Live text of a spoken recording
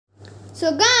So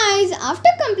guys, after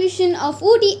completion of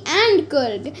Ooty and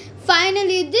Kurg,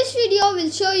 finally this video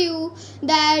will show you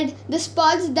that the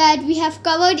spots that we have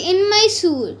covered in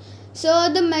Mysore. So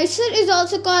the Mysore is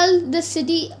also called the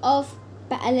city of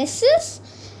palaces,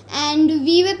 and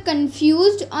we were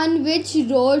confused on which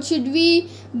road should we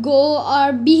go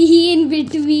or be in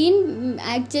between.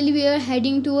 Actually, we were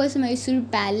heading towards Mysore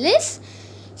Palace.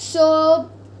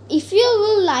 So if you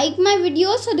will like my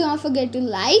videos, so don't forget to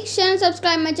like, share and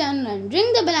subscribe my channel and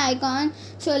ring the bell icon.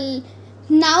 So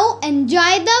now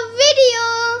enjoy the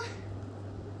video.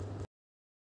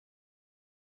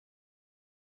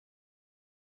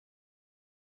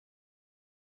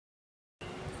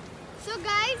 So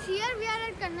guys, here we are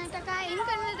at Karnataka. In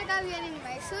Karnataka we are in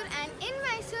Mysore, and in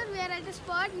Mysore we are at a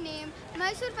spot named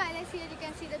Mysore Palace. Here you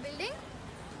can see the building.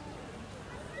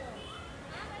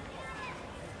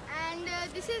 And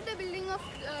this is the building of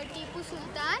Tipu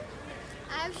Sultan.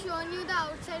 I have shown you the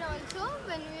outside also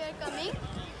when we were coming.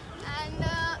 And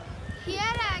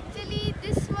here actually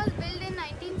this was built in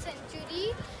 19th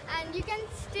century, and you can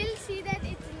still see that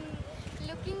it's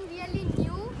looking really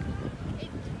new.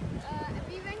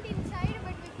 We went inside,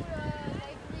 but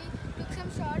we took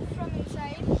some shots from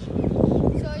inside,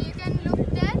 so you can look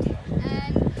that.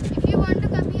 And if you want to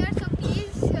come here, so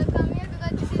please come here,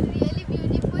 because this is really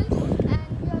beautiful. And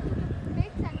we also took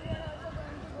pics, and we are also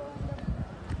going to go in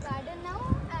the garden now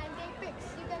and take pics.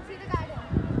 You can see the garden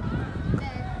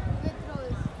there with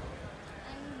rose.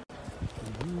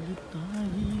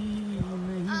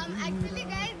 And actually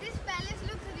guys, this palace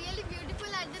looks really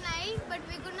beautiful at the night, but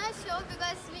we could not show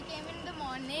because we came in the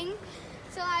morning.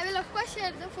 So I will of course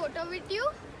share the photo with you.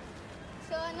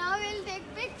 So now we'll take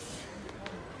pics.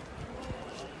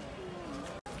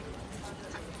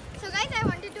 So guys, I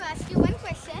wanted to ask you one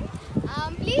question.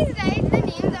 Please write the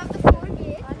names of the 4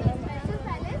 gates in Mysore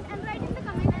Palace and write in the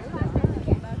comment as fast as you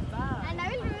can. And I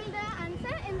will reveal the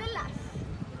answer in the last.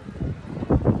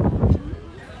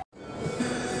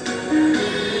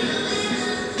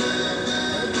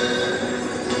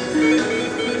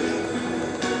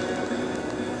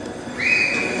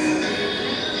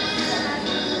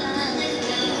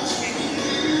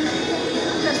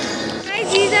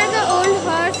 These are the old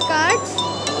horse carts,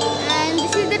 and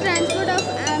this is the transport of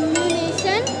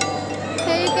ammunition.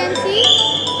 Here you can see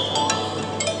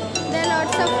there are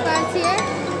lots of cars here,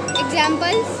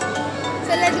 examples.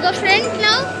 So let's go front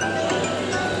now.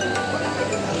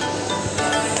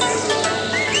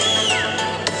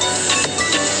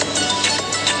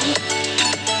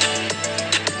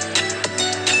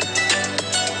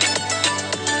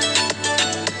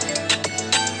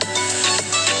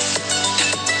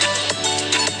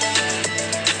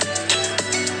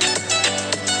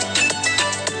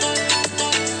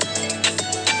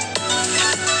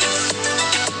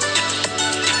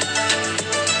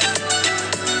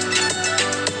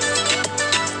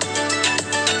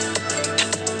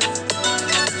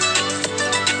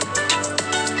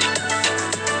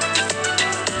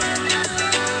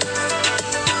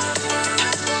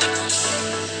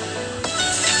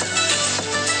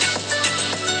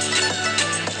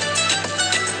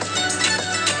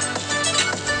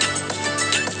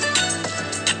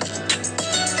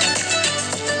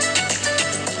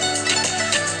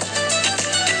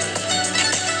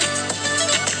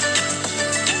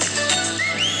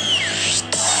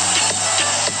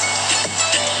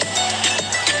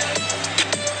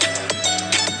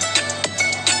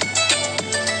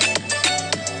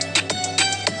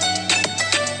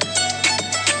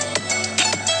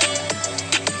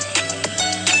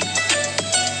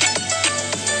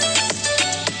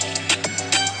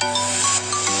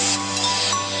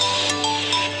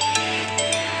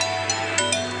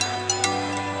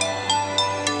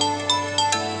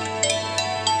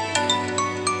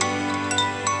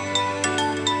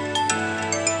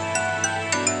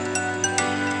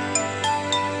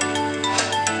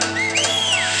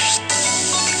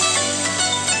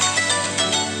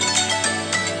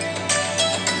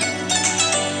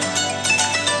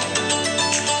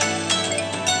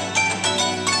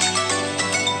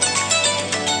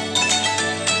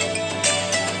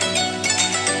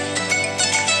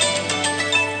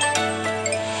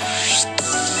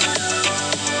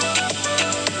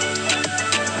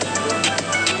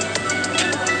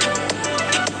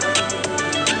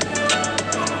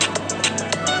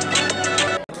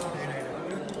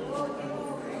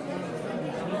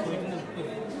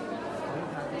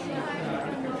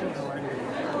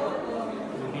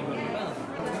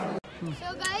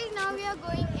 So guys, now we are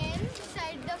going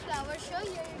inside the flower show.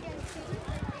 Here you can see we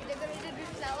decorated with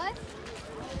flowers.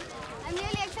 I'm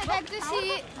really excited to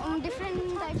see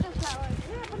different types of flowers.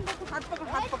 हाथ पकड़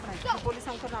police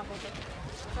हमको राबवतो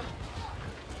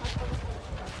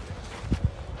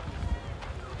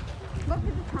बघ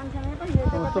किती छान छान आहे पण हे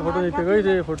photo इथे काही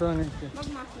ते फोटो आणि बघ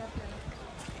मासले आपल्याला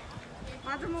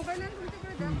माझा मोबाईल आहे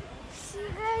तुमच्याकडे द्या See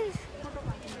guys,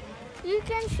 you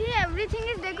can see everything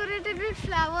is decorated with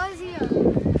flowers here.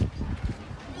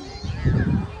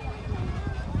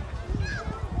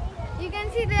 You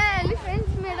can see the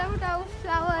elephants made out of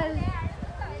flowers.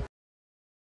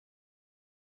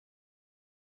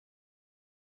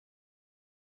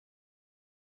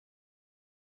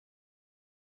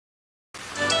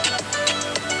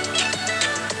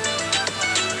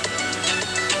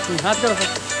 हाथ करो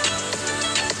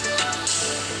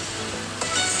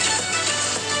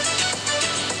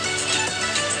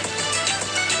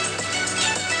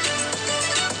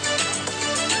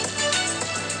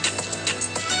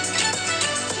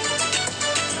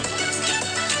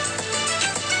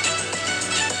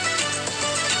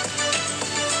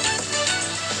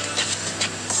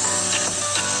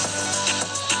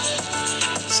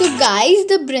So guys,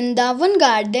 the Brindavan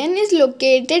garden is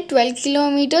located 12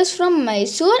 kilometers from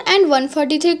Mysore and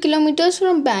 143 kilometers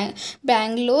from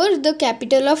Bangalore, the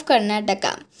capital of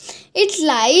Karnataka. It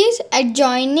lies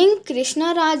adjoining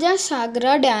Krishna Raja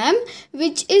Sagara Dam,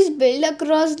 which is built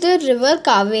across the river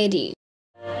Kaveri.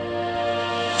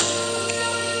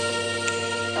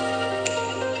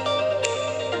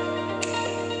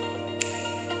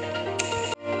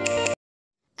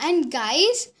 And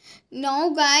guys,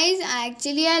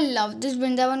 actually I love this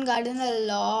Brindavan garden a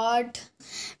lot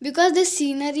because the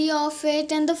scenery of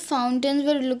it and the fountains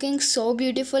were looking so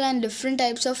beautiful and different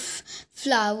types of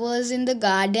flowers in the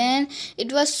garden.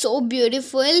 It was so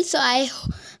beautiful. So I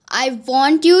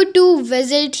want you to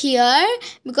visit here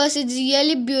because it's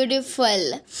really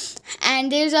beautiful.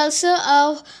 And there's also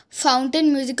a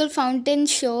musical fountain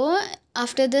show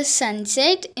after the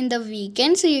sunset in the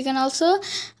weekend, so you can also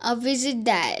visit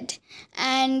that.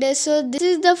 And so this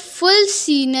is the full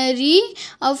scenery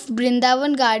of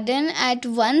Brindavan garden at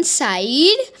one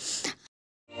side.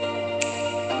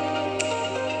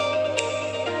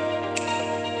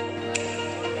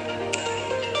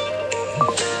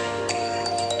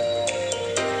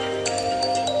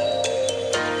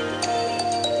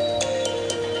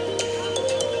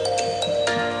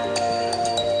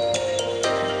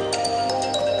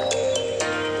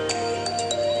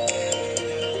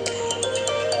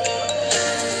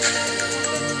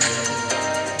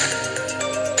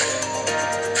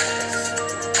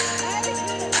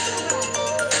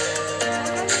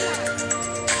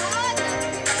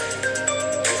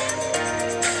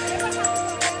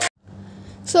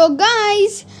 So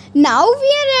guys, now we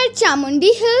are at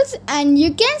Chamundi Hills and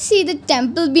you can see the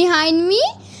temple behind me.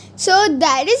 So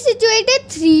that is situated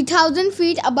 3000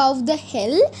 feet above the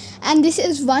hill, and this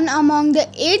is one among the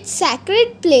 8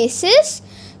 sacred places.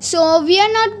 So we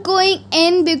are not going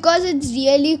in because it's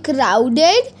really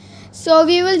crowded. So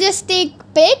we will just take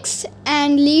pics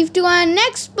and leave to our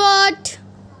next spot.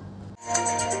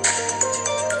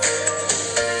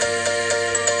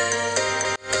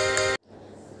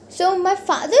 So my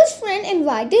father's friend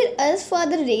invited us for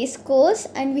the race course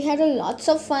and we had a lots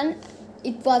of fun.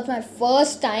 It was my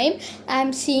first time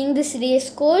I'm seeing this race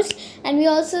course, and we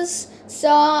also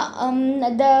saw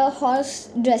the horse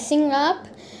dressing up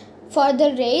for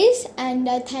the race. And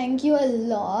I thank you a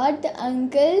lot,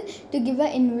 uncle, to give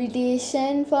an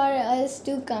invitation for us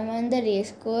to come on the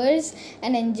race course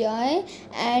and enjoy.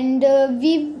 And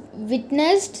we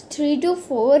witnessed 3 to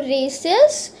 4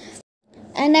 races.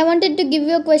 And I wanted to give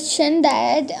you a question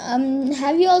that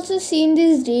have you also seen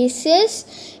these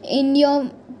races in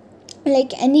your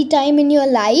any time in your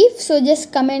life? So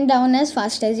just comment down as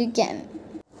fast as you can.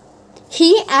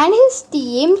 He and his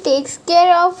team takes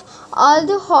care of all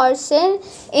the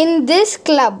horses in this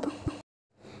club.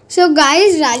 So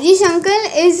guys, Rajesh uncle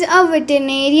is a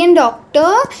veterinarian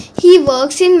doctor. He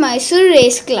works in Mysore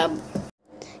Race Club.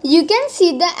 You can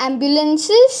see the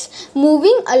ambulances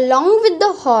moving along with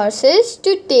the horses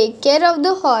to take care of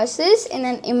the horses in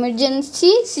an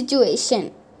emergency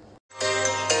situation.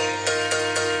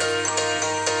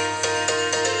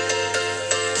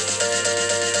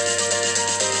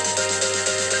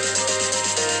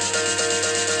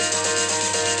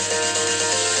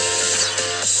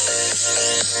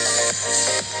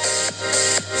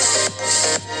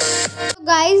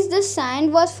 Guys, the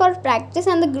sand was for practice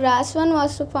and the grass one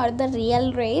was for the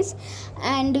real race,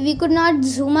 and we could not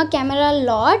zoom a camera a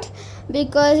lot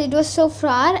because it was so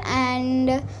far,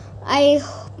 and I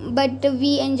but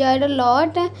we enjoyed a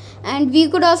lot, and we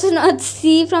could also not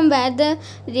see from where the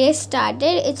race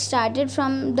started. It started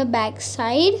from the back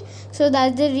side, so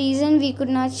that's the reason we could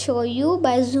not show you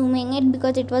by zooming it,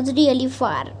 because it was really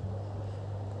far.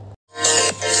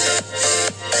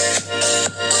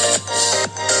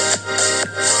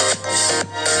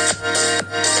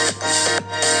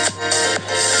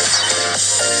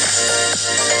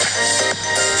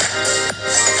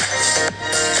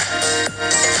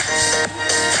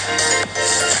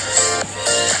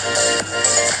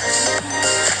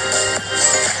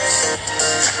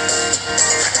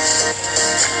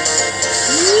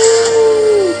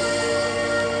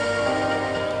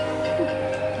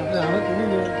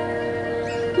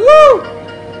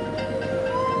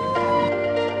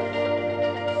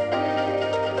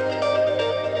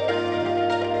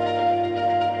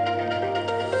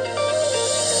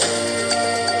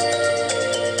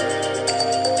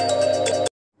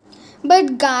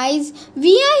 But guys,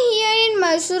 we are here in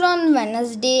Mysore on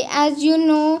Wednesday. As you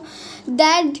know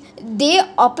that they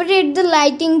operate the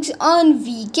lightings on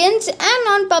weekends and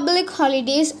on public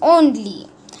holidays only.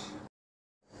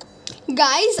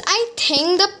 Guys, I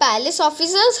think the palace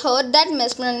officers heard that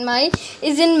Miss Mrunmayee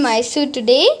is in Mysore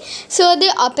today, so they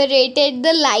operated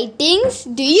the lightings.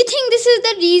 Do you think this is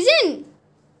the reason?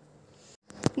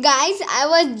 Guys, I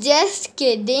was just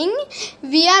kidding.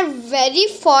 We are very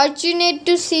fortunate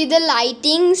to see the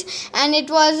lightings, and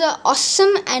it was an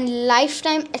awesome and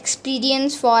lifetime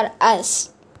experience for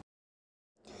us.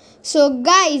 So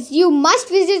guys, you must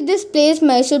visit this place,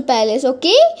 Mysore Palace,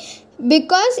 okay?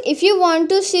 Because if you want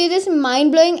to see this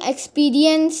mind-blowing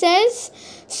experiences,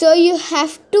 so you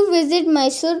have to visit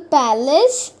Mysore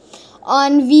Palace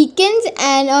on weekends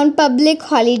and on public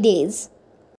holidays.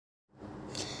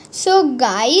 So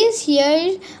guys,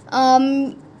 here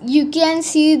you can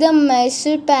see the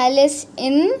Mysore Palace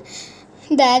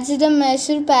that's the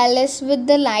Mysore Palace with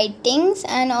the lightings.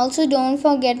 And also don't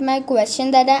forget my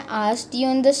question that I asked you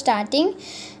in the starting,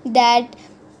 that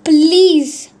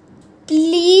please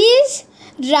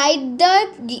write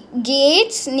the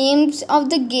names of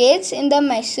the gates in the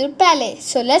Mysore Palace.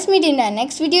 So let's meet in our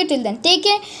next video. Till then, take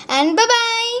care and bye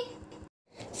bye.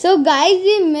 So guys,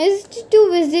 we missed to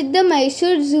visit the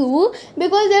Mysore Zoo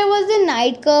because there was a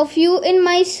night curfew in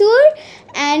Mysore,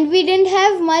 and we didn't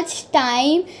have much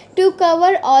time to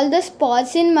cover all the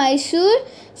spots in Mysore.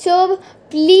 So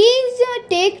please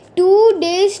take 2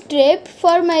 days trip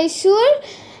for Mysore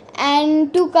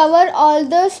and to cover all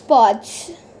the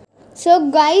spots.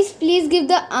 So guys, please give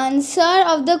the answer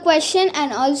of the question,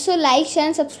 and also like, share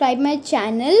and subscribe my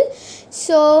channel.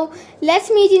 So let's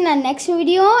meet in our next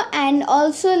video, and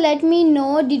also let me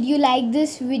know, did you like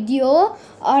this video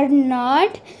or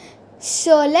not?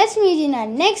 So let's meet in our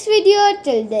next video.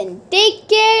 Till then, take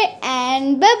care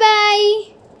and bye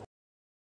bye.